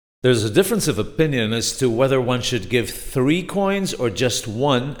There's a difference of opinion as to whether one should give 3 coins or just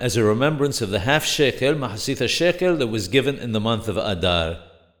 1 as a remembrance of the half shekel, mahasita shekel, that was given in the month of Adar.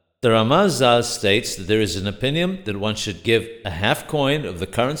 The Ramazal states that there is an opinion that one should give a half coin of the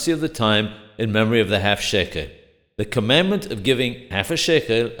currency of the time in memory of the half shekel. The commandment of giving half a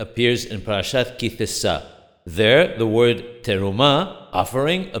shekel appears in Parashat Ki Tisa. There, the word teruma,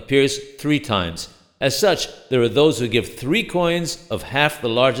 offering, appears 3 times. As such, there are those who give 3 coins of half the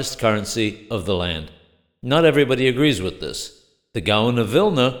largest currency of the land. Not everybody agrees with this. The Gaon of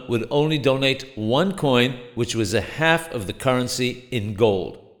Vilna would only donate 1 coin, which was a half of the currency in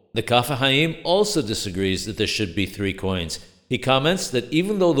gold. The Kaf HaHaim also disagrees that there should be 3 coins. He comments that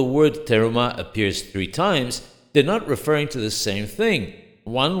even though the word teruma appears 3 times, they're not referring to the same thing.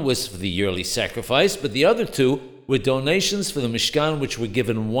 One was for the yearly sacrifice, but the other 2 were donations for the Mishkan which were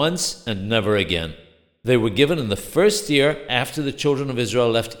given once and never again. They were given in the first year after the children of Israel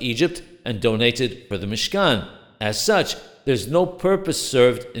left Egypt and donated for the Mishkan. As such, there's no purpose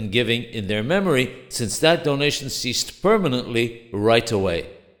served in giving in their memory, since that donation ceased permanently right away.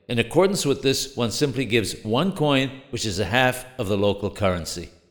 In accordance with this, one simply gives 1 coin, which is a half of the local currency.